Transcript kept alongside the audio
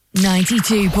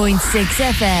92.6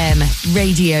 FM,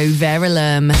 Radio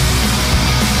Verulam.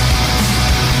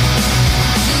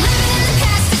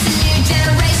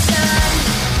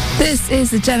 This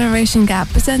is the Generation Gap,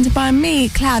 presented by me,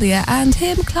 Claudia, and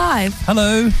him, Clive.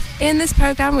 Hello. In this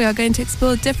programme, we are going to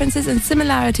explore differences and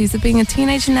similarities of being a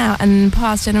teenager now and in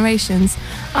past generations.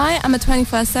 I am a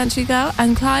 21st century girl,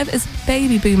 and Clive is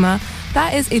baby boomer.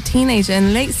 That is a teenager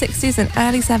in late 60s and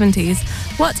early 70s.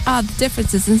 What are the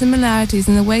differences and similarities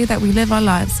in the way that we live our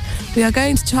lives? We are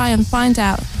going to try and find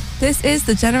out. This is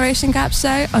the Generation Gap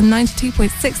Show on 92.6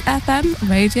 FM,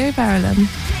 Radio Verulam.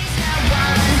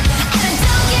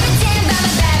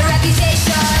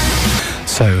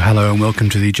 So, hello and welcome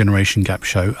to the Generation Gap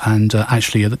Show. And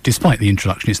actually, despite the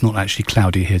introduction, it's not actually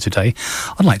Claudia here today.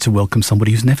 I'd like to welcome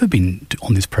somebody who's never been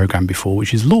on this programme before,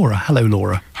 which is Laura. Hello,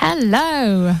 Laura.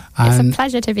 Hello. It's a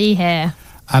pleasure to be here.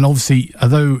 And obviously,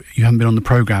 although you haven't been on the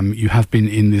programme, you have been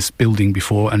in this building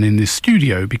before and in this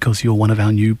studio because you're one of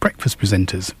our new breakfast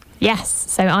presenters.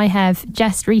 Yes, so I have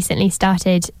just recently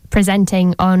started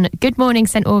presenting on Good Morning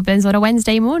St Albans on a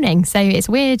Wednesday morning. So it's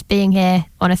weird being here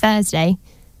on a Thursday.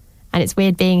 And it's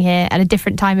weird being here at a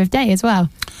different time of day as well.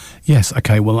 Yes,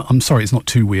 OK, well, I'm sorry, it's not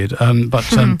too weird. But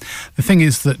the thing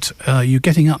is that you're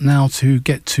getting up now to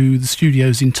get to the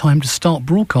studios in time to start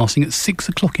broadcasting at 6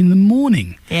 o'clock in the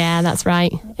morning. Yeah, that's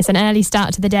right. It's an early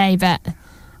start to the day, but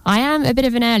I am a bit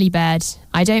of an early bird.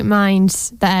 I don't mind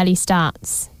the early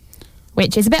starts,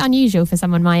 which is a bit unusual for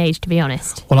someone my age, to be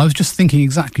honest. Well, I was just thinking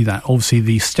exactly that. Obviously,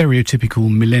 the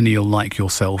stereotypical millennial like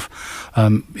yourself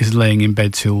is laying in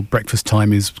bed till breakfast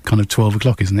time is kind of 12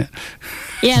 o'clock, isn't it?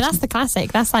 Yeah, that's the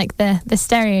classic. That's like the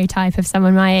stereotype of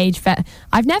someone my age. But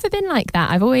I've never been like that.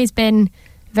 I've always been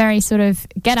very sort of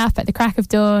get up at the crack of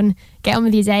dawn, get on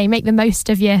with your day, make the most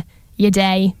of your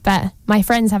day. But my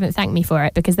friends haven't thanked me for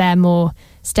it because they're more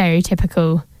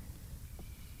stereotypical.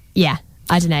 Yeah.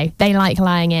 I don't know, they like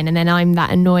lying in, and then I'm that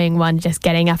annoying one just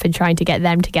getting up and trying to get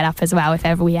them to get up as well if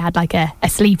ever we had like a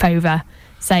sleepover.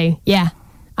 So yeah,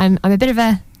 I'm a bit of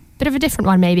a different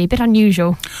one, maybe a bit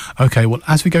unusual. Okay, well,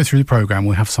 as we go through the programme,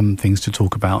 we'll have some things to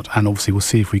talk about, and obviously we'll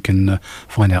see if we can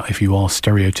find out if you are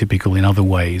stereotypical in other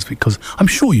ways, because I'm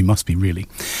sure you must be, really.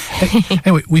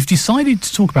 Anyway, we've decided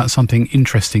to talk about something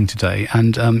interesting today,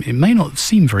 and it may not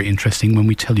seem very interesting when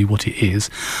we tell you what it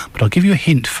is, but I'll give you a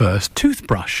hint first.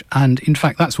 Toothbrush, and in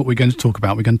fact that's what we're going to talk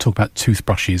about. We're going to talk about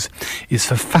toothbrushes.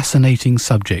 It's a fascinating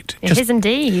subject. It is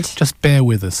indeed. Just bear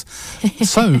with us.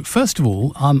 So, first of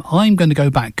all, I'm going to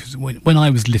go back. When I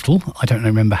was little, I don't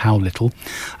remember how little,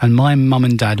 and my mum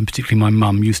and dad, and particularly my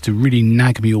mum, used to really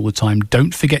nag me all the time,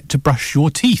 don't forget to brush your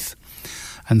teeth.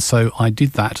 And so I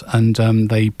did that, and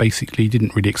they basically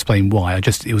didn't really explain why.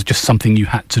 It was just something you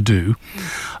had to do.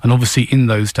 And obviously in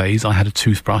those days I had a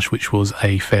toothbrush, which was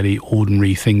a fairly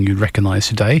ordinary thing you'd recognise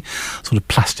today, sort of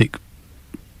plastic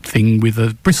thing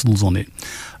with bristles on it.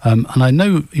 And I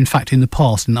know, in fact, in the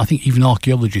past, and I think even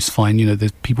archaeologists find,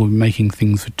 there's people making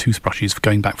things for toothbrushes for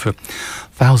going back for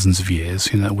thousands of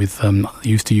years, with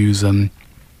used to use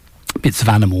bits of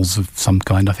animals of some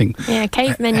kind, I think. Yeah,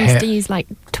 cavemen used to use like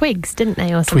twigs, didn't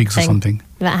they, or something? Twigs or something.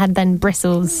 That had then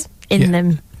bristles in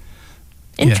them.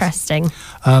 Interesting. Yes.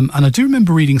 And I do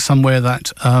remember reading somewhere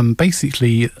that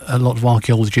basically a lot of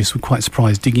archaeologists were quite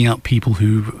surprised digging up people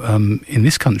who, in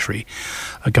this country,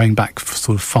 are going back for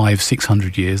sort of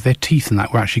 500-600 years, their teeth and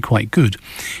that were actually quite good.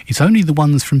 It's only the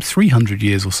ones from 300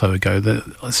 years or so ago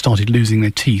that started losing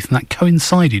their teeth, and that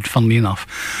coincided, funnily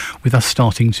enough, with us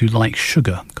starting to like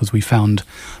sugar, because we found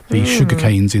the sugar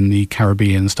canes in the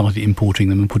Caribbean and started importing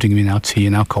them and putting them in our tea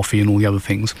and our coffee and all the other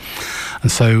things.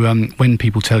 And so when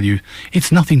people tell you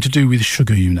it's nothing to do with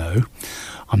sugar,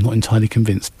 I'm not entirely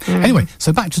convinced. Anyway,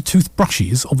 so back to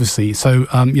toothbrushes, obviously. So,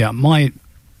 my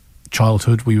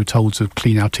childhood, we were told to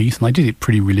clean our teeth, and I did it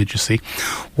pretty religiously.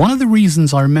 One of the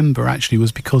reasons I remember, actually,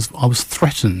 was because I was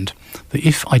threatened that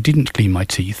if I didn't clean my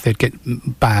teeth, they'd get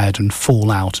bad and fall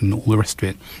out and all the rest of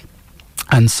it.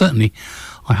 And certainly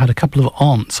I had a couple of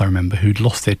aunts, I remember, who'd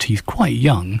lost their teeth quite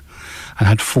young and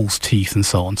had false teeth and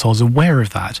so on. So I was aware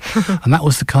of that. And that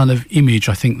was the kind of image,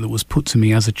 I think, that was put to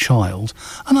me as a child,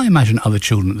 and I imagine other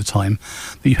children at the time,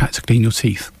 that you had to clean your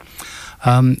teeth.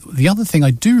 The other thing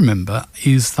I do remember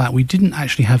is that we didn't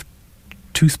actually have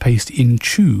toothpaste in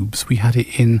tubes. We had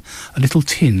it in a little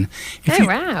tin.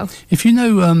 Wow. If you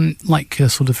know, like a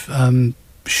sort of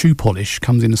shoe polish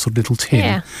comes in a sort of little tin.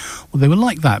 Yeah. Well, they were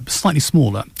like that, but slightly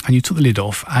smaller, and you took the lid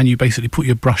off and you basically put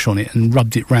your brush on it and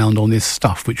rubbed it round on this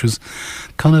stuff, which was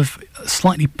kind of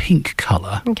slightly pink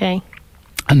colour. Okay.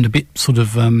 And a bit sort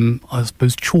of, I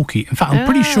suppose, chalky. In fact, I'm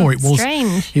pretty sure it was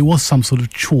strange. It was some sort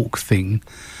of chalk thing.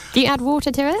 Do you add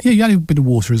water to it? Yeah, you add a bit of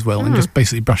water as well and just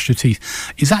basically brush your teeth.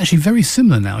 It's actually very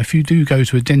similar now. If you do go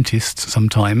to a dentist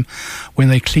sometime, when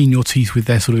they clean your teeth with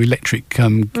their sort of electric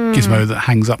gizmo that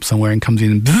hangs up somewhere and comes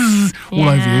in and bzzz, all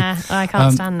over you. I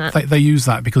can't stand that. They use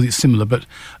that because it's similar, but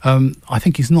I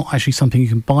think it's not actually something you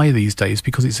can buy these days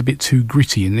because it's a bit too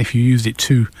gritty, and if you used it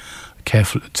too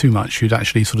much, you'd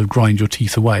actually sort of grind your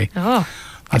teeth away. Oh,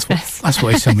 that's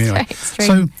what they tell me anyway.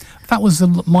 So that was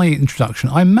my introduction.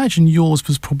 I imagine yours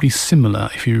was probably similar.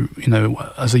 If you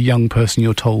know, as a young person,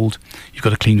 you're told you've got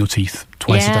to clean your teeth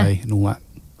twice a day and all that.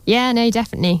 Yeah, no,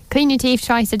 definitely. Clean your teeth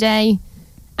twice a day.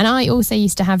 And I also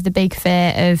used to have the big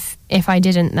fear of if I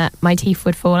didn't, that my teeth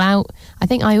would fall out. I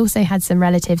think I also had some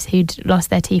relatives who'd lost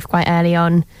their teeth quite early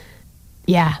on.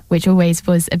 Yeah, which always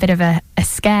was a bit of a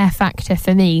scare factor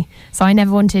for me. So I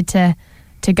never wanted to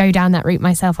go down that route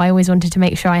myself. I always wanted to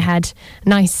make sure I had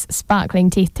nice,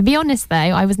 sparkling teeth. To be honest, though,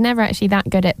 I was never actually that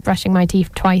good at brushing my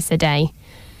teeth twice a day.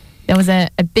 There was a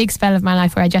big spell of my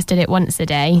life where I just did it once a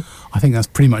day. I think that's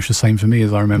pretty much the same for me,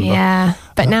 as I remember. Yeah,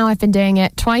 but now I've been doing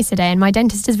it twice a day, and my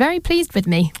dentist is very pleased with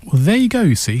me. Well, there you go,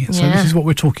 you see. So this is what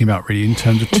we're talking about, really, in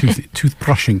terms of tooth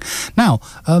brushing. Now,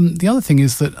 the other thing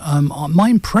is that my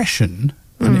impression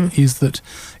is that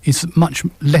it's much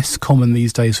less common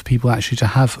these days for people actually to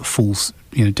have false,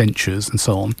 dentures and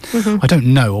so on. I don't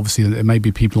know, obviously, there may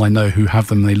be people I know who have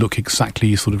them and they look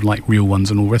exactly sort of like real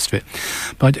ones and all the rest of it.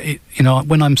 But,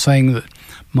 when I'm saying that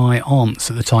my aunts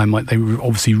at the time, they were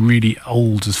obviously really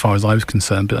old as far as I was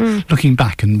concerned, but looking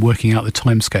back and working out the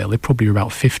time scale, they're probably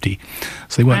about 50.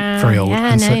 So they weren't very old.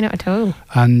 Yeah, not at all.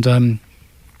 And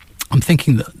I'm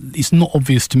thinking that it's not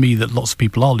obvious to me that lots of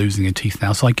people are losing their teeth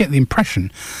now, so I get the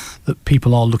impression that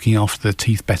people are looking after their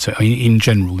teeth better. I mean, in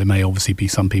general, there may obviously be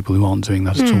some people who aren't doing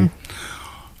that at all.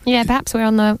 Yeah, perhaps we're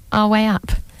on our way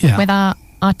up with our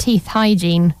teeth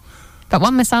hygiene. But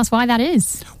one must ask why that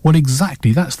is. Well,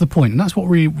 exactly. That's the point. And that's what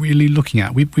we're really looking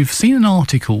at. We've seen an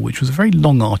article, which was a very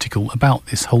long article, about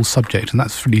this whole subject. And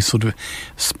that's really sort of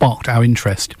sparked our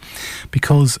interest.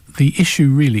 Because the issue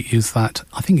really is that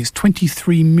I think it's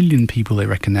 23 million people, they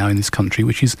reckon, now in this country,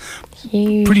 which is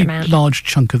a pretty large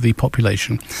chunk of the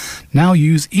population, now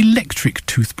use electric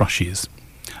toothbrushes.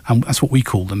 And that's what we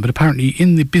call them. But apparently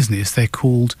in the business, they're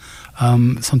called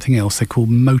something else. They're called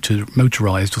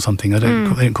motorised or something. They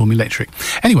don't call them electric.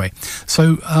 Anyway,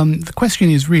 so the question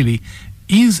is really,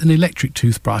 is an electric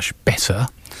toothbrush better?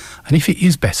 And if it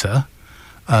is better,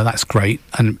 that's great,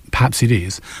 and perhaps it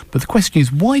is. But the question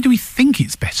is, why do we think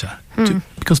it's better?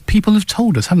 Because people have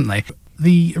told us, haven't they?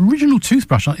 The original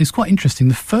toothbrush is quite interesting.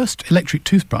 The first electric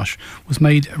toothbrush was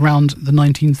made around the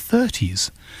 1930s.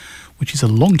 Which is a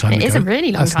long time ago. It is a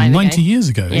really long time ago. 90 years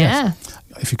ago, yeah. Yes.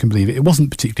 If you can believe it. It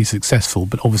wasn't particularly successful,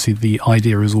 but obviously the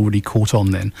idea has already caught on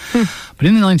then. But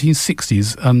in the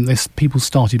 1960s, people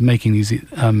started making these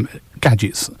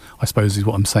gadgets, I suppose is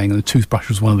what I'm saying, and the toothbrush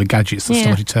was one of the gadgets that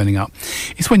started turning up.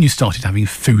 It's when you started having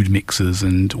food mixers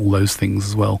and all those things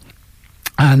as well.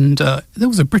 And there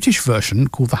was a British version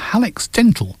called the Halex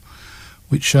Dental,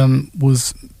 which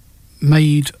was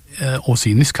made,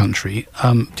 obviously in this country,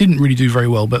 didn't really do very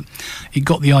well, but it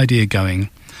got the idea going.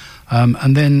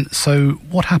 And then, so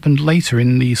what happened later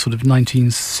in the sort of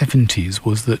 1970s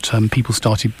was that people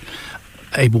started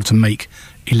able to make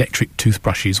electric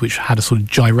toothbrushes which had a sort of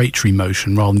gyratory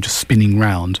motion rather than just spinning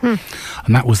round.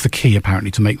 And that was the key, apparently,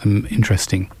 to make them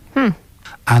interesting.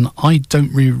 And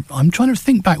I'm trying to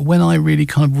think back when I really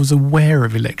kind of was aware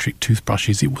of electric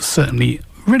toothbrushes. It was certainly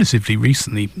relatively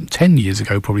recently, 10 years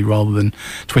ago probably, rather than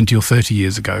 20 or 30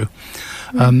 years ago.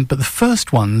 But the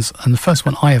first ones, and the first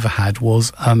one I ever had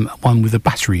was one with a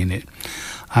battery in it.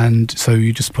 And so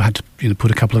you just had to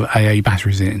put a couple of AA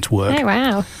batteries in it to work. Oh,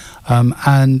 wow.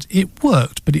 And it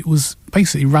worked, but it was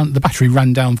basically the battery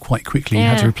ran down quite quickly. You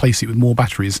had to replace it with more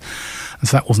batteries. And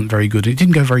so that wasn't very good. It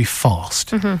didn't go very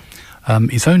fast.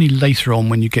 It's only later on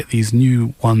when you get these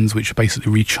new ones which are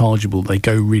basically rechargeable, they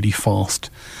go really fast.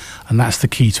 And that's the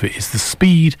key to it, is the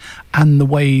speed and the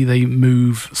way they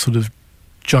move, sort of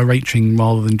gyrating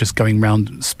rather than just going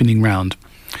round, spinning round.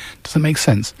 Does that make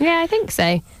sense? Yeah, I think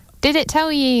so. Did it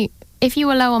tell you if you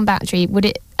were low on battery, would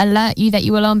it alert you that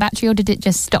you were low on battery, or did it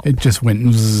just stop? It just went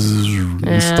and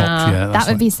stopped, yeah. That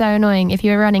would be so annoying if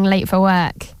you were running late for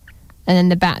work and then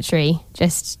the battery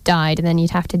just died and then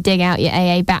you'd have to dig out your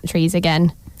AA batteries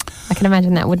again. I can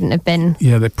imagine that wouldn't have been.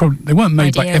 Yeah, they weren't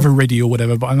made by Everready or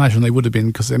whatever, but I imagine they would have been,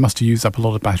 because they must have used up a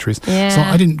lot of batteries. Yeah. So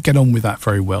I didn't get on with that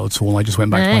very well at all. I just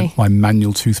went back to my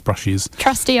manual toothbrushes.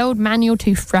 Trusty old manual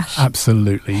toothbrush.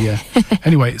 Absolutely, yeah.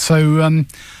 Anyway, so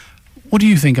what do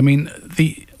you think? I mean,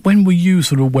 when were you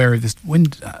sort of aware of this?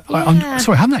 I'm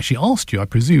sorry, I haven't actually asked you. I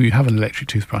presume you have an electric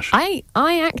toothbrush. I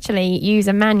actually use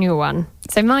a manual one.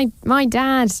 So my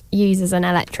dad uses an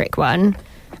electric one,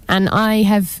 and I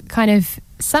have kind of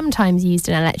sometimes used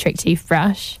an electric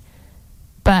toothbrush,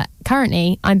 but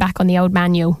currently I'm back on the old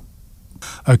manual.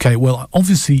 Okay, well,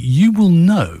 obviously you will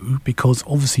know, because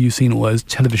obviously you've seen all those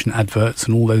television adverts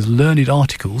and all those learned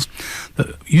articles,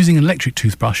 that using an electric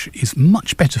toothbrush is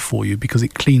much better for you because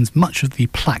it cleans much of the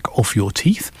plaque off your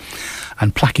teeth,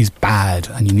 and plaque is bad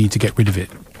and you need to get rid of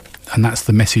it. And that's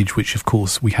the message which, of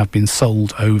course, we have been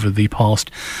sold over the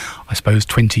past, I suppose,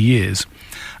 20 years.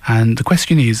 And the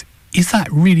question is that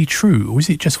really true, or is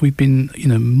it just we've been,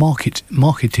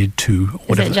 marketed to?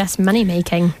 Whatever. Is it just money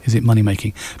making? Is it money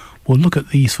making? Well, look at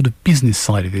the sort of business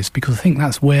side of this, because I think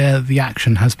that's where the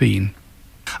action has been.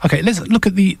 Okay, let's look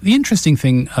at the interesting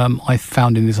thing I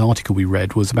found in this article we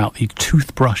read was about the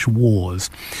toothbrush wars.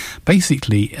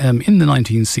 Basically, in the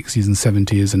 1960s and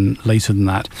 70s and later than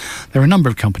that, there are a number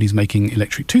of companies making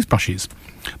electric toothbrushes.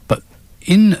 But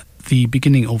in the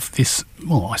beginning of this,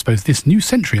 I suppose this new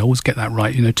century, I always get that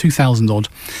right, 2000 odd,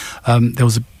 there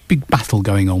was a big battle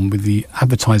going on with the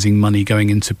advertising money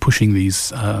going into pushing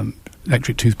these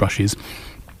electric toothbrushes,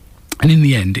 and in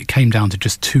the end it came down to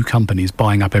just two companies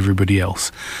buying up everybody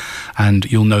else, and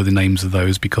you'll know the names of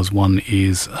those because one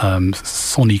is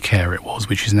Sonicare,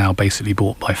 which is now basically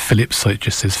bought by Philips, so it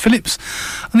just says Philips,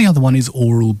 and the other one is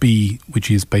Oral-B, which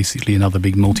is basically another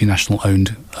big multinational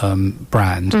owned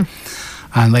brand.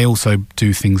 And they also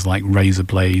do things like razor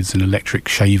blades and electric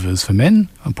shavers for men,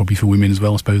 and probably for women as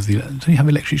well, I suppose. Do you have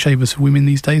electric shavers for women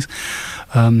these days?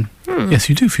 Yes,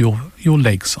 you do for your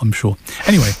legs, I'm sure.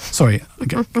 Anyway, sorry.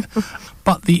 Okay.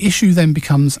 But the issue then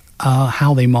becomes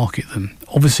how they market them.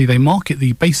 Obviously, they market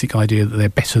the basic idea that they're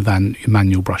better than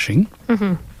manual brushing.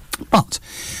 Mm-hmm. But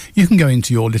you can go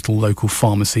into your little local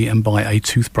pharmacy and buy a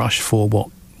toothbrush for,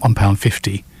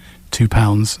 £1.50.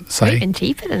 £2, say. Even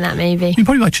cheaper than that, maybe. You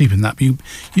probably buy cheaper than that, but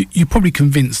you're probably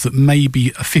convinced that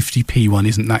maybe a 50p one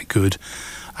isn't that good,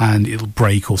 and it'll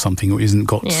break or something, or isn't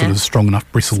got sort of strong enough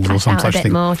bristles or some such thing. Splash out a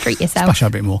bit more, treat yourself. Splash out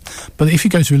a bit more. But if you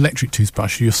go to an electric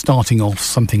toothbrush, you're starting off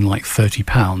something like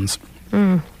 £30.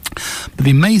 But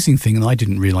the amazing thing, and I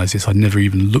didn't realise this, I'd never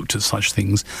even looked at such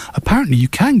things, apparently you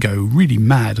can go really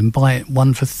mad and buy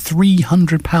one for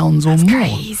 £300 or more.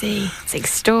 Crazy. It's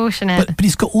extortionate. But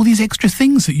it's got all these extra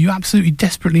things that you absolutely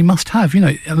desperately must have,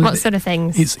 What sort of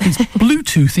things? It's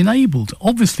Bluetooth enabled.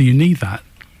 Obviously you need that.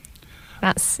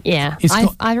 That's, yeah.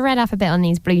 I've read up a bit on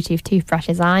these Bluetooth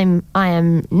toothbrushes. I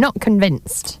am not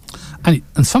convinced. And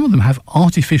some of them have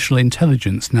artificial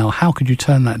intelligence. Now, how could you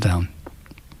turn that down?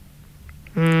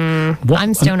 What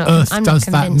I'm still not. earth I'm does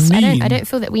not convinced. that mean? I don't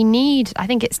feel that we need. I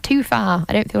think it's too far.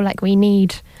 I don't feel like we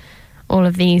need all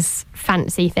of these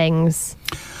fancy things.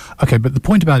 Okay, but the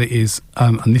point about it is,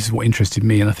 and this is what interested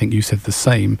me, and I think you said the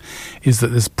same, is that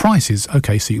there's prices.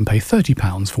 Okay, so you can pay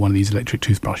 £30 for one of these electric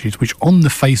toothbrushes, which on the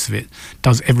face of it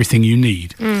does everything you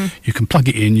need. You can plug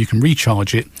it in, you can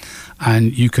recharge it,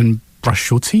 and you can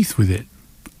brush your teeth with it.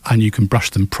 And you can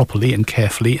brush them properly and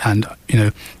carefully, and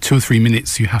 2 or 3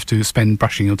 minutes you have to spend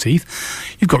brushing your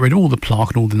teeth. You've got rid of all the plaque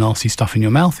and all the nasty stuff in your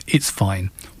mouth. It's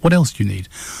fine. What else do you need?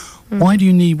 Why do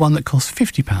you need one that costs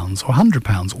 £50 or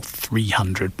 £100 or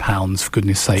 £300, for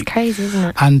goodness sake? It's crazy, isn't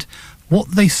it? And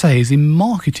what they say is, in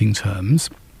marketing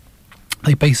terms,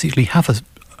 they basically have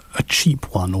a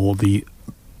cheap one, or the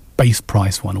base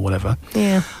price one, or whatever.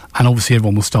 Yeah. And obviously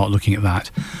everyone will start looking at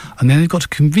that. And then they've got to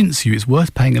convince you it's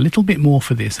worth paying a little bit more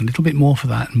for this, a little bit more for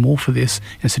that, and more for this.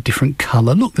 It's a different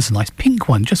colour. Look, there's a nice pink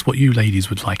one, just what you ladies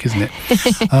would like, isn't it?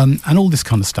 And all this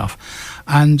kind of stuff.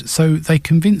 And so they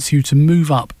convince you to move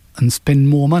up and spend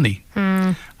more money.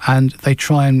 And they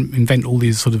try and invent all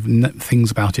these sort of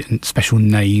things about it, and special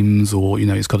names, or,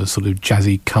 it's got a sort of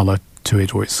jazzy colour to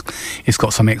it, or it's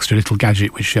got some extra little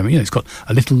gadget which it's got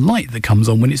a little light that comes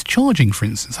on when it's charging, for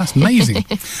instance. That's amazing.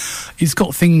 It's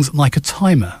got things like a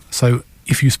timer, so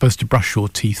if you're supposed to brush your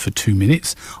teeth for 2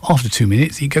 minutes, after 2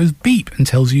 minutes it goes beep and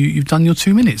tells you you've done your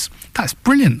 2 minutes. That's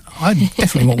brilliant. I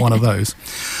definitely want one of those.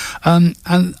 And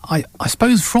I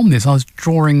suppose from this I was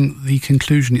drawing the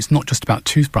conclusion it's not just about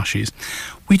toothbrushes.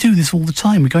 We do this all the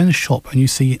time. We go in a shop and you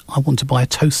see, I want to buy a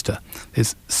toaster.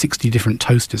 There's 60 different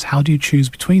toasters. How do you choose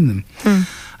between them?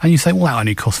 And you say, well, that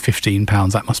only costs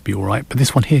 £15. That must be all right. But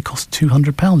this one here costs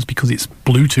 £200 because it's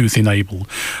Bluetooth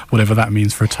enabled, whatever that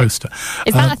means for a toaster.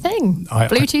 Is that a thing?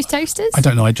 Bluetooth toasters? I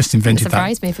don't know. I just invented that. It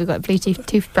surprised me if we've got Bluetooth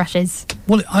toothbrushes.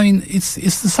 Well, I mean, it's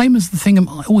the same as the thing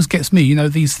that always gets me.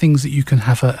 These things that you can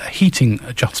have a heating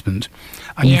adjustment,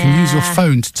 and you can use your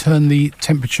phone to turn the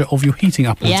temperature of your heating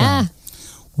up or down.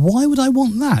 Why would I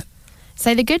want that?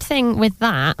 So the good thing with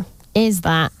that is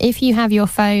that if you have your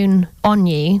phone on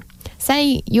you,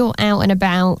 say you're out and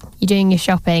about, you're doing your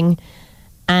shopping,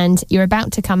 and you're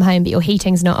about to come home but your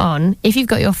heating's not on, if you've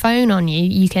got your phone on you,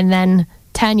 you can then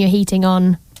turn your heating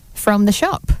on from the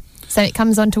shop. So it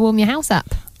comes on to warm your house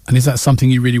up. And is that something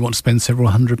you really want to spend several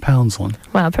 £100s on?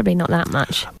 Well, probably not that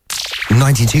much.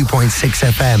 92.6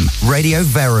 FM, Radio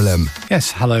Verulam.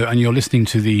 Yes, hello, and you're listening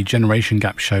to the Generation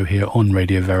Gap show here on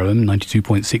Radio Verulam,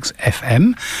 92.6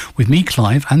 FM, with me,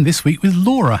 Clive, and this week with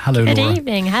Laura. Hello, Laura. Good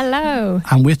evening, hello.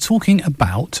 And we're talking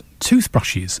about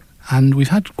toothbrushes. And we've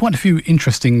had quite a few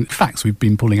interesting facts we've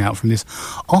been pulling out from this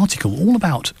article, all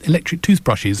about electric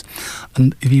toothbrushes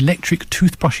and the electric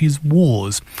toothbrushes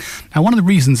wars. Now, one of the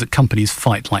reasons that companies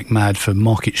fight like mad for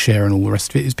market share and all the rest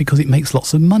of it is because it makes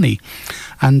lots of money.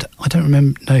 And I don't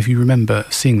know if you remember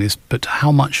seeing this, but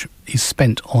how much is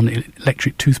spent on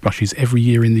electric toothbrushes every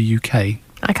year in the UK?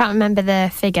 I can't remember the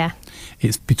figure.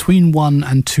 It's between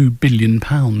 £1 and £2 billion.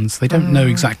 They don't know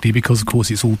exactly because, of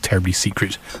course, it's all terribly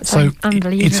secret. So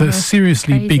it's a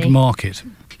seriously big market.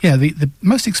 Yeah, the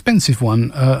most expensive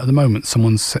one at the moment,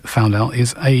 someone's found out,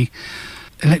 is a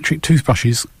electric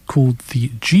toothbrushes called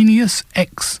the Genius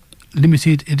X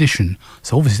Limited Edition.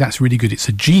 So obviously that's really good. It's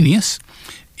a Genius.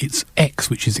 It's X,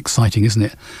 which is exciting, isn't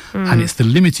it? And it's the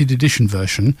limited edition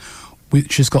version,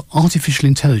 which has got artificial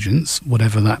intelligence,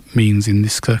 whatever that means in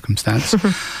this circumstance,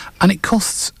 and it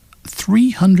costs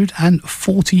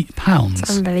 £340.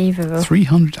 It's unbelievable.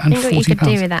 £340. Think what you could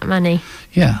do with that money.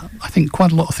 Yeah, I think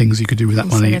quite a lot of things you could do with that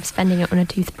money. Instead of spending it on a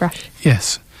toothbrush.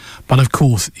 Yes. But of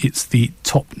course, it's the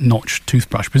top-notch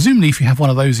toothbrush. Presumably, if you have one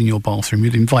of those in your bathroom,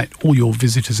 you'd invite all your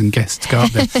visitors and guests to go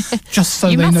up there, just so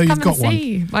they know you've got one.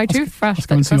 You must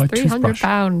come and see my toothbrush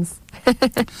that costs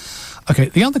 £300. Okay,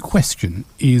 the other question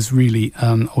is really,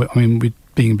 we're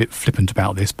being a bit flippant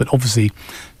about this, but obviously,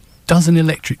 does an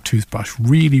electric toothbrush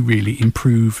really, really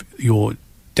improve your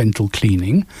dental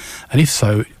cleaning? And if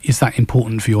so, is that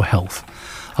important for your health?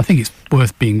 I think it's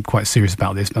worth being quite serious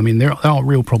about this. I mean, there are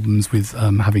real problems with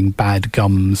having bad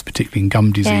gums, particularly in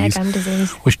gum disease, gum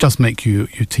disease, which does make your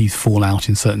teeth fall out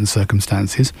in certain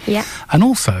circumstances. Yeah. And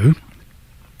also,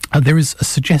 there is a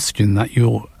suggestion that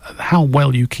how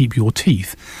well you keep your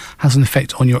teeth has an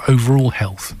effect on your overall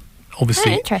health.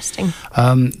 Obviously, interesting.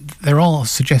 There are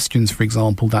suggestions, for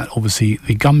example, that obviously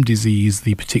the gum disease,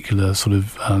 the particular sort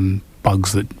of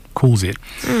bugs that cause it,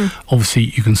 obviously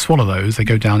you can swallow those, they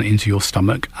go down into your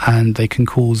stomach, and they can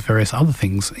cause various other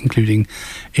things, including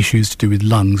issues to do with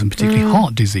lungs and particularly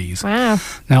heart disease. Wow.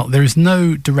 Now, there is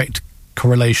no direct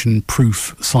correlation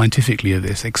proof scientifically of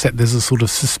this, except there's a sort of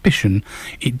suspicion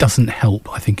it doesn't help,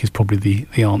 I think, is probably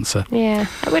the answer. Yeah,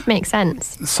 that would make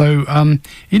sense. So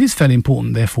it is fairly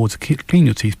important, therefore, to clean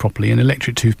your teeth properly, and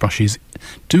electric toothbrushes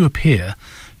do appear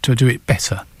to do it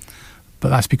better. But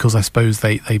that's because I suppose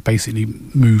they basically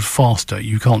move faster.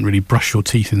 You can't really brush your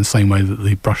teeth in the same way that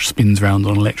the brush spins around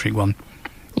on an electric one.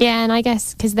 Yeah, and I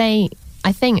guess because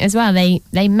I think as well,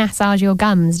 they massage your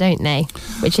gums, don't they?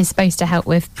 Which is supposed to help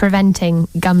with preventing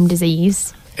gum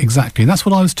disease. Exactly. And that's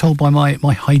what I was told by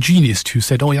my hygienist, who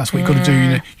said, oh, that's what you've got to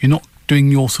do. You're not doing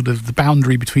your sort of the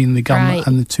boundary between the gum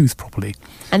and the tooth properly.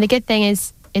 And the good thing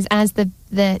is as the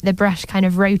brush kind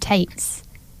of rotates,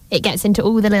 it gets into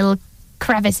all the little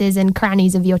crevices and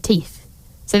crannies of your teeth.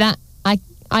 So that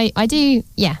I do,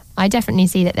 yeah, I definitely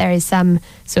see that there is some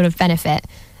sort of benefit.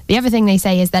 The other thing they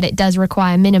say is that it does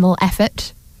require minimal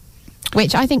effort,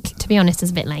 which I think, to be honest, is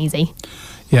a bit lazy.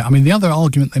 Yeah, I mean, the other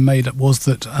argument they made was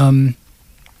that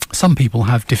some people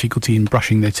have difficulty in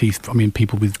brushing their teeth. I mean,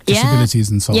 people with disabilities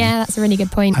and so on. Yeah, that's a really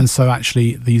good point. And so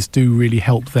actually these do really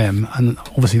help them, and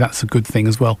obviously that's a good thing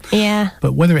as well. Yeah.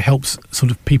 But whether it helps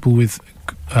sort of people with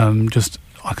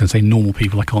I can say normal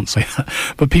people, I can't say that,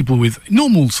 but people with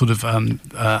normal sort of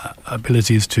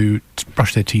abilities to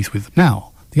brush their teeth with.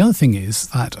 Now, the other thing is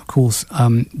that, of course,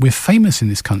 we're famous in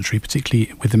this country,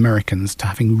 particularly with Americans, to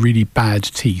having really bad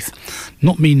teeth.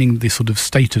 Not meaning the sort of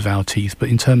state of our teeth, but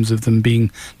in terms of them being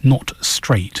not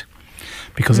straight.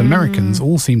 Because Americans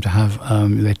all seem to have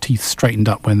their teeth straightened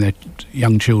up when they're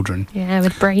young children. Yeah,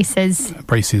 with braces.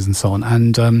 Braces and so on.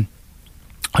 And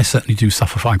I certainly do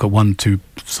suffer. I've got 1-2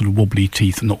 sort of wobbly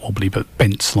teeth, not wobbly, but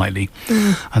bent slightly,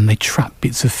 and they trap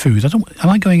bits of food. Am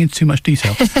I going into too much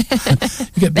detail?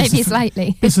 You get maybe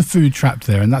slightly. Bits of food trapped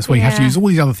there, and that's where you have to use all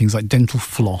these other things like dental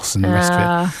floss and the rest of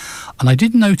it. And I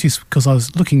did notice, because I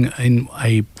was looking in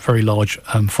a very large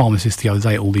pharmacist the other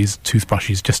day at all these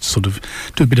toothbrushes, just to sort of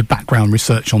do a bit of background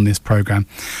research on this programme,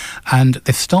 and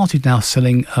they've started now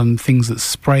selling things that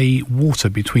spray water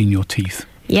between your teeth.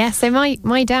 Yeah, so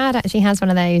my dad actually has one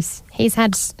of those. He's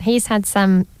had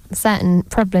some certain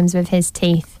problems with his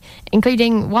teeth,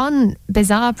 including one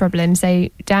bizarre problem. So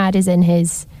Dad is in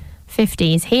his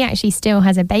 50s. He actually still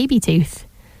has a baby tooth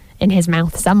in his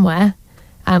mouth somewhere,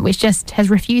 which just has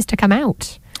refused to come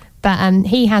out. But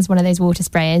he has one of those water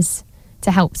sprayers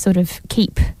to help sort of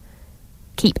keep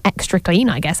extra clean,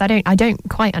 I guess. I don't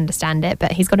quite understand it,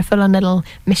 but he's got a full-on little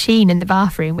machine in the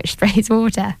bathroom which sprays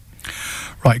water.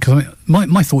 Right, because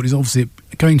my thought is obviously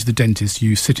going to the dentist,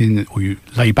 you sit in or you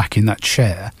lay back in that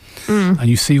chair and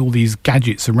you see all these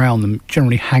gadgets around them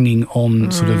generally hanging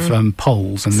on sort of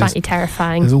poles. And slightly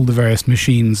terrifying. There's all the various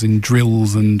machines and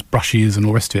drills and brushes and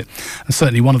all the rest of it. And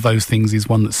certainly one of those things is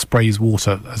one that sprays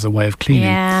water as a way of cleaning.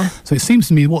 Yeah. So it seems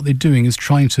to me what they're doing is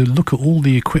trying to look at all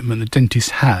the equipment the dentist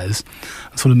has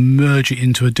and sort of merge it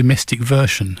into a domestic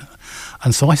version.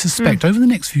 And so I suspect over the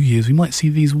next few years we might see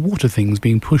these water things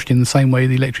being pushed in the same way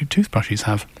the electric toothbrushes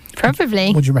have.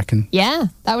 Probably. What do you reckon? Yeah,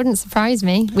 that wouldn't surprise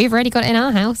me. We've already got it in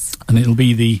our house. And it'll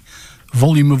be the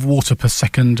volume of water per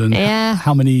second and Yeah.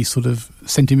 how many sort of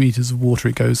centimetres of water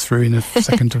it goes through in a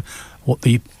second, what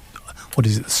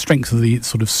is it, the strength of the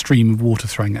sort of stream of water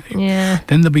throwing at you. Yeah.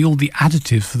 Then there'll be all the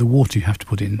additives for the water you have to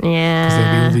put in. Yeah. Because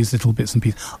there'll be all these little bits and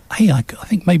pieces. Hey, I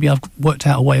think maybe I've worked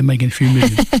out a way of making a few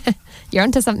million. You're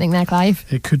onto something there, Clive.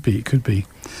 It could be.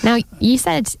 Now, you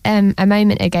said a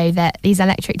moment ago that these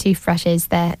electric toothbrushes,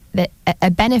 that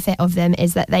a benefit of them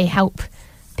is that they help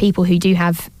people who do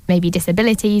have maybe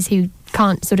disabilities, who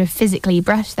can't sort of physically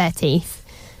brush their teeth.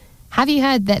 Have you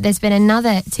heard that there's been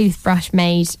another toothbrush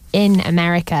made in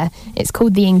America? It's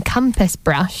called the Encompass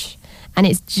brush, and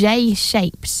it's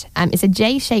J-shaped. It's a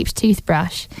J-shaped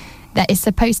toothbrush that is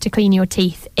supposed to clean your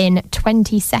teeth in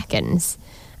 20 seconds.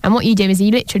 And what you do is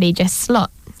you literally just slot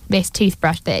this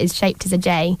toothbrush that is shaped as a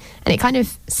J, and it kind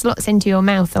of slots into your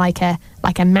mouth like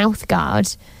a mouth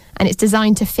guard, and it's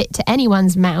designed to fit to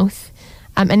anyone's mouth.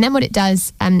 And then what it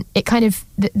does, it kind of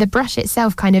the brush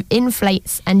itself kind of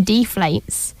inflates and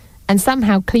deflates, and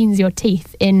somehow cleans your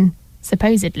teeth in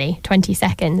supposedly 20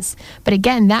 seconds. But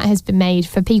again, that has been made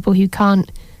for people who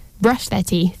can't brush their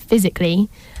teeth physically,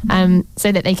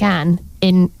 so that they can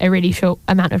in a really short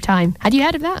amount of time. Had you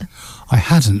heard of that? I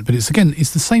hadn't, but it's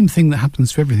the same thing that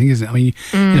happens to everything, isn't it? I mean,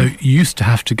 you used to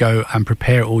have to go and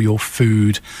prepare all your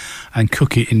food and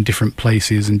cook it in different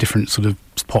places and different sort of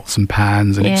pots and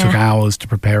pans, and it took hours to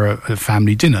prepare a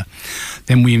family dinner.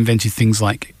 Then we invented things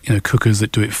like, cookers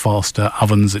that do it faster,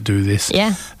 ovens that do this,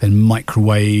 then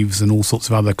microwaves and all sorts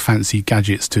of other fancy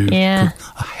gadgets to cook.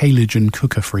 A halogen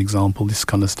cooker, for example, this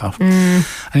kind of stuff. And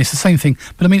it's the same thing.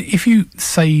 But I mean, if you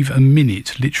save a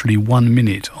minute, literally 1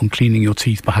 minute, on cleaning your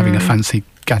teeth by having a fancy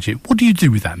gadget, what do you do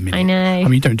with that minute? I know. I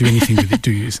mean, you don't do anything with it,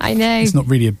 do you? I know. It's not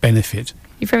really a benefit.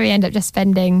 You probably end up just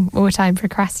spending more time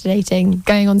procrastinating,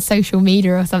 going on social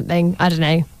media or something. I don't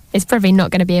know. It's probably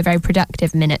not going to be a very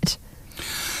productive minute.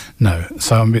 No,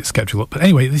 so I'm a bit sceptical. But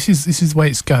anyway, this is the way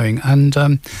it's going.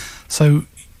 And so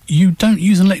you don't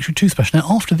use an electric toothbrush. Now,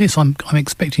 after this, I'm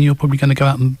expecting you're probably going to go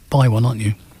out and buy one, aren't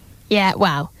you? Yeah,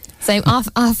 well, so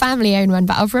our family own one,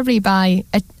 but I'll probably buy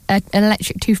an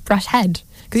electric toothbrush head.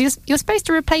 Because you're supposed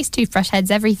to replace toothbrush heads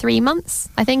every 3 months,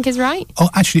 I think is right. Oh,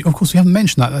 actually, of course, we haven't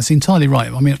mentioned that. That's entirely right.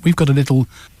 I mean, we've got a little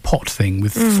pot thing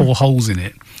with 4 holes in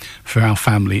it for our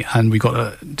family, and we've got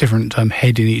a different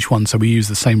head in each one, so we use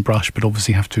the same brush, but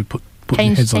obviously have to put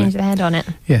change the heads on it. the head on it.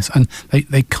 Yes, and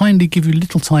they kindly give you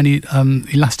little tiny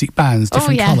elastic bands,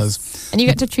 different colours. And you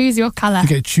get to choose your colour. You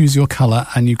get to choose your colour,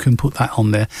 and you can put that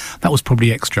on there. That was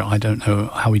probably extra. I don't know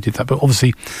how we did that, but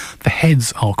obviously the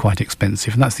heads are quite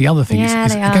expensive, and that's the other thing. Yeah,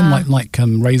 is they again, are. like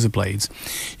razor blades,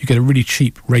 you get a really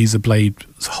cheap razor blade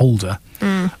holder,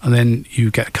 and then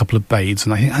you get a couple of blades,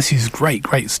 and I think this is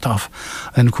great stuff.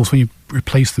 And then, of course, when you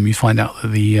replace them, you find out that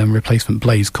the replacement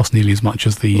blades cost nearly as much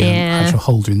as the actual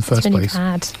holder in the first place.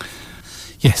 Bad.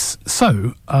 Yes,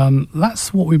 so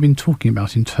that's what we've been talking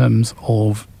about in terms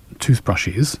of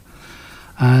toothbrushes,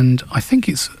 and I think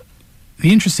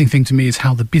the interesting thing to me is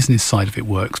how the business side of it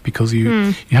works, because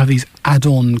you have these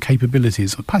add-on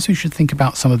capabilities. Perhaps we should think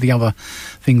about some of the other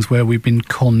things where we've been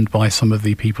conned by some of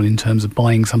the people in terms of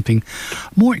buying something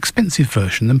more expensive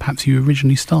version than perhaps you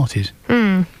originally started.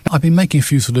 I've been making a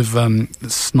few sort of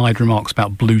snide remarks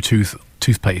about Bluetooth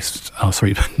toothpaste.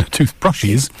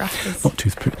 Toothbrushes. Not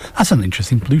toothpaste. That's an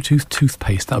interesting Bluetooth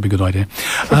toothpaste. That would be a good idea.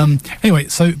 Anyway,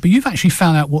 but you've actually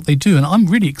found out what they do, and I'm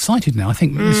really excited now. I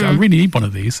think I really need one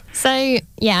of these. So,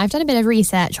 yeah, I've done a bit of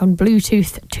research on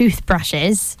Bluetooth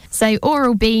toothbrushes. So,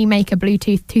 Oral-B make a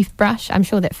Bluetooth toothbrush. I'm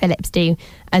sure that Philips do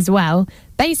as well.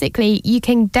 Basically, you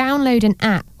can download an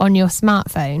app on your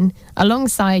smartphone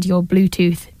alongside your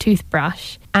Bluetooth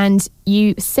toothbrush, and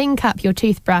you sync up your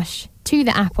toothbrush to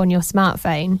the app on your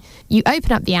smartphone, you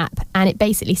open up the app and it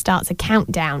basically starts a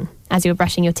countdown as you're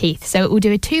brushing your teeth. So it will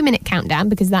do a 2-minute countdown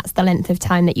because that's the length of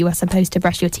time that you are supposed to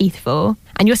brush your teeth for.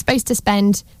 And you're supposed to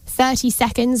spend 30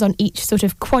 seconds on each sort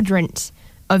of quadrant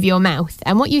of your mouth.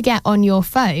 And what you get on your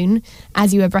phone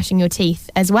as you are brushing your teeth,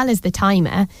 as well as the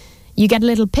timer, you get a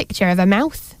little picture of a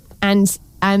mouth, and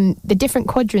the different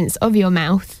quadrants of your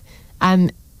mouth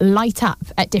light up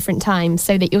at different times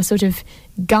so that you're sort of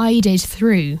guided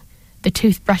through the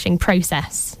toothbrushing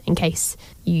process in case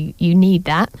you need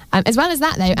that. As well as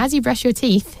that, though, as you brush your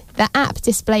teeth, the app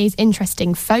displays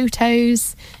interesting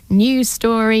photos, news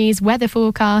stories, weather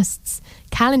forecasts,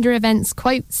 calendar events,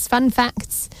 quotes, fun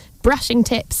facts, brushing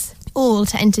tips, all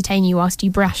to entertain you whilst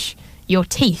you brush your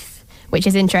teeth, which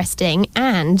is interesting.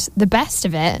 And the best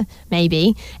of it,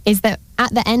 maybe, is that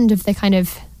at the end of the kind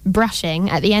of brushing,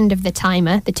 at the end of the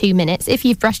timer, the 2 minutes, if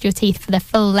you've brushed your teeth for the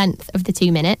full length of the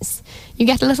 2 minutes, you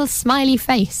get a little smiley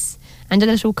face and a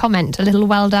little comment, a little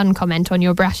well done comment on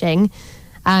your brushing,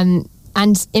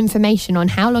 and information on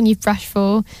how long you've brushed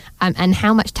for, and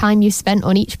how much time you've spent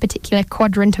on each particular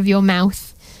quadrant of your mouth.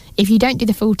 If you don't do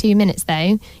the full 2 minutes,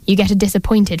 though, you get a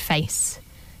disappointed face.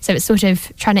 So it's sort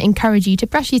of trying to encourage you to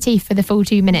brush your teeth for the full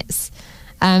 2 minutes.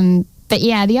 But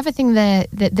yeah, the other thing the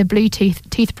Bluetooth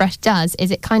toothbrush does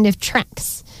is it kind of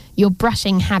tracks your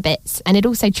brushing habits, and it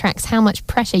also tracks how much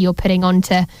pressure you're putting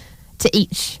onto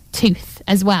each tooth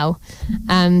as well.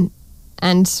 And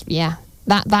yeah,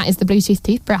 that is the Bluetooth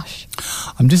toothbrush.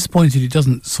 I'm disappointed it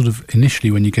doesn't sort of,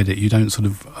 initially when you get it, you don't sort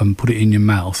of put it in your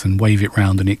mouth and wave it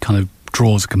round and it kind of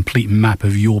draws a complete map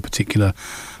of your particular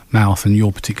mouth and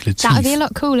your particular teeth. That would be a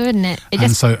lot cooler, wouldn't it?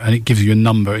 And it gives you a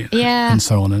number, yeah, and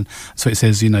so on. And so it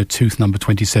says, tooth number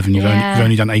 27. You've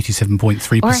only done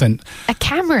 87.3%. A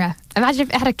camera. Imagine if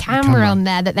it had a camera on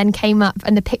there that then came up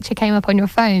and the picture came up on your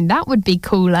phone. That would be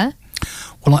cooler.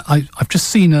 Well, I've just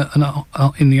seen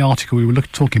in the article we were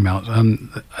talking about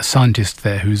a scientist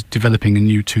there who's developing a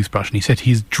new toothbrush, and he said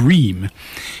his dream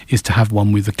is to have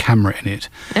one with a camera in it,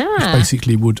 which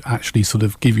basically would actually sort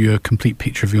of give you a complete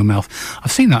picture of your mouth.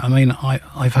 I've seen that. I mean,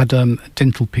 I've had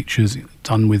dental pictures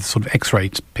done with sort of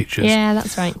X-ray pictures. Yeah,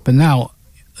 that's right. But now,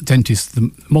 dentists,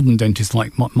 the modern dentists,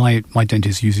 like my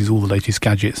dentist uses all the latest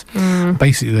gadgets.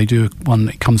 Basically, they do one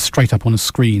that comes straight up on a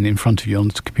screen in front of you on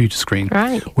the computer screen.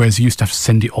 Right. Whereas you used to have to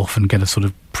send it off and get a sort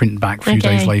of print back a few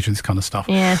days later, this kind of stuff.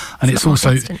 Yeah. And it's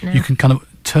also, you can kind of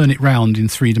turn it round in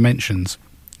 3 dimensions.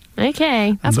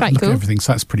 Okay, that's quite look cool. At everything,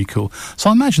 so that's pretty cool. So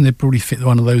I imagine they'd probably fit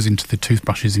one of those into the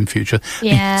toothbrushes in future.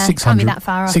 Yeah, can't be that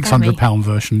far off, £600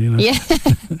 version, Yeah,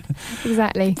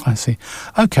 exactly. I see.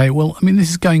 Okay, well, I mean, this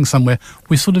is going somewhere.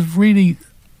 We're sort of really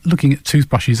looking at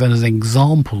toothbrushes as an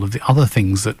example of the other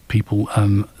things that people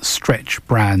stretch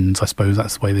brands. I suppose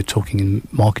that's the way they're talking in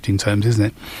marketing terms, isn't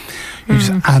it? You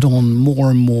just add on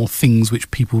more and more things which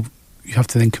you have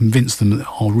to then convince them that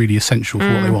are really essential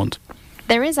for what they want.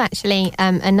 There is actually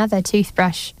another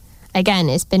toothbrush. Again,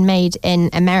 it's been made in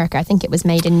America. I think it was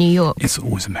made in New York. It's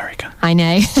always America. I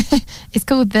know. It's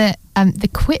called the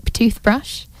Quip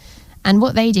toothbrush. And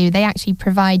what they do, they actually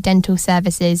provide dental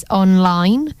services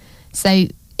online. So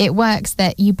it works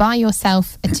that you buy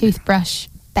yourself a toothbrush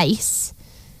base,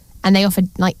 and they offer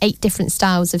like 8 different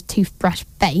styles of toothbrush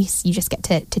base. You just get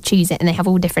to choose it, and they have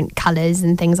all different colours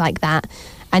and things like that.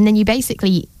 And then you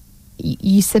basically...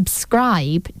 you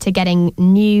subscribe to getting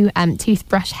new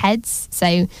toothbrush heads.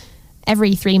 So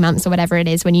every 3 months or whatever it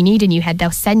is, when you need a new head, they'll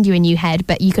send you a new head,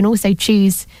 but you can also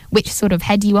choose which sort of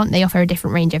head you want. They offer a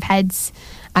different range of heads.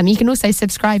 You can also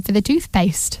subscribe for the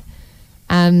toothpaste.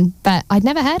 But I'd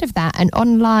never heard of that, an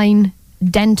online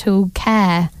dental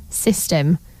care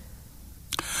system.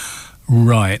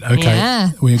 Right, okay.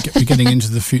 Yeah. We're getting into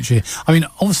the future here. I mean,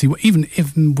 obviously,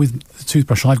 even with the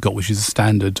toothbrush I've got, which is a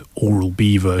standard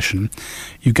Oral-B version,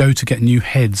 you go to get new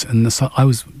heads, and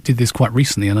did this quite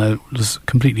recently, and I was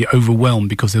completely overwhelmed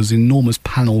because there was an enormous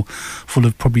panel full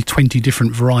of probably 20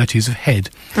 different varieties of head,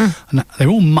 and they're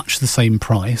all much the same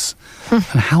price,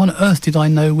 and how on earth did I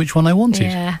know which one I wanted?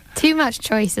 Yeah, too much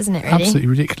choice, isn't it, really? Absolutely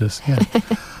ridiculous, yeah.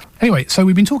 Anyway, so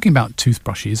we've been talking about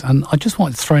toothbrushes, and I just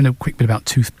wanted to throw in a quick bit about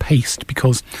toothpaste,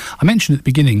 because I mentioned at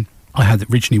the beginning, I had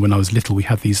originally when I was little, we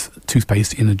had these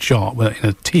toothpaste in a jar, well, in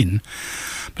a tin,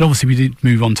 but obviously we did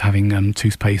move on to having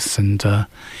toothpaste and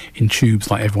in tubes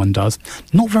like everyone does.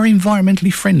 Not very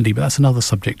environmentally friendly, but that's another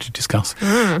subject to discuss.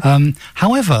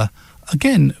 However,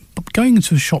 again, going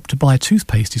into a shop to buy a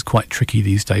toothpaste is quite tricky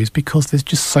these days because there's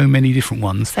just so many different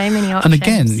ones. So many options. And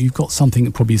again, you've got something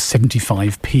that probably is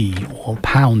 75p or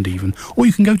 £1 even. Or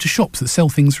you can go to shops that sell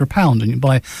things for £1 and you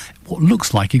buy what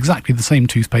looks like exactly the same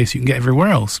toothpaste you can get everywhere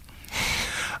else.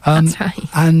 That's right.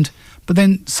 But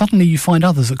then suddenly you find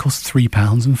others that cost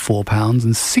 £3 and £4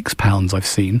 and £6 I've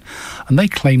seen, and they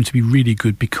claim to be really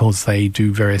good because they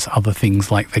do various other things,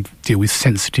 like they deal with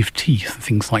sensitive teeth,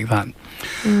 things like that.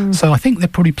 So I think they're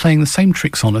probably playing the same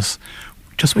tricks on us,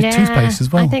 just with toothpaste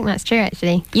as well. I think that's true,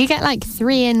 actually. You get like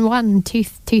 3-in-1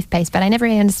 toothpaste, but I never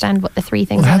really understand what the three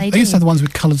things are they do. They used to have the ones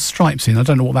with coloured stripes in. I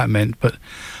don't know what that meant, but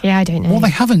yeah, I don't know. What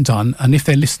they haven't done, and if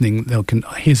they're listening,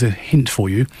 here's a hint for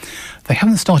you: they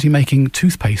haven't started making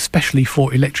toothpaste specially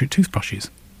for electric toothbrushes.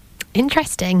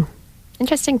 Interesting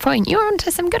point. You're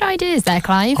onto some good ideas there,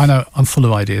 Clive. I know, I'm full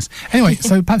of ideas. Anyway,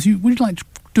 so perhaps would you like to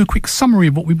do a quick summary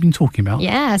of what we've been talking about?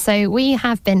 Yeah, so we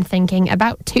have been thinking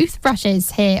about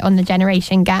toothbrushes here on the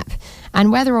Generation Gap,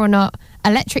 and whether or not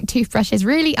electric toothbrushes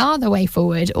really are the way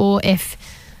forward, or if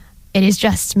it is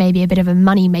just maybe a bit of a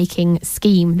money-making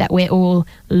scheme that we're all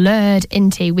lured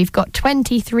into. We've got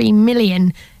 23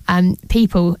 million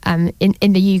people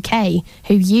in the UK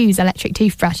who use electric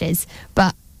toothbrushes,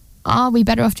 but are we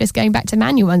better off just going back to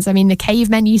manual ones? I mean, the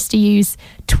cavemen used to use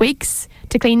twigs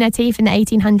to clean their teeth. In the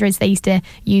 1800s, they used to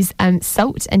use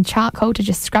salt and charcoal to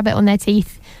just scrub it on their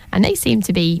teeth, and they seem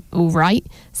to be all right.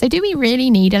 So do we really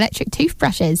need electric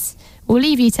toothbrushes? We'll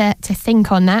leave you to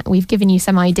think on that. We've given you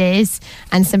some ideas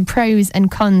and some pros and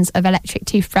cons of electric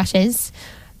toothbrushes.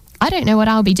 I don't know what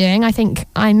I'll be doing. I think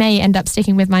I may end up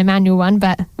sticking with my manual one,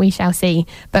 but we shall see.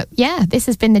 But yeah, this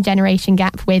has been the Generation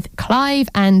Gap with Clive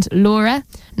and Laura,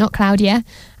 not Claudia,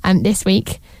 this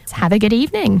week. Have a good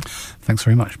evening. Thanks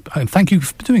very much. Thank you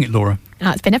for doing it, Laura.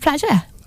 It's been a pleasure.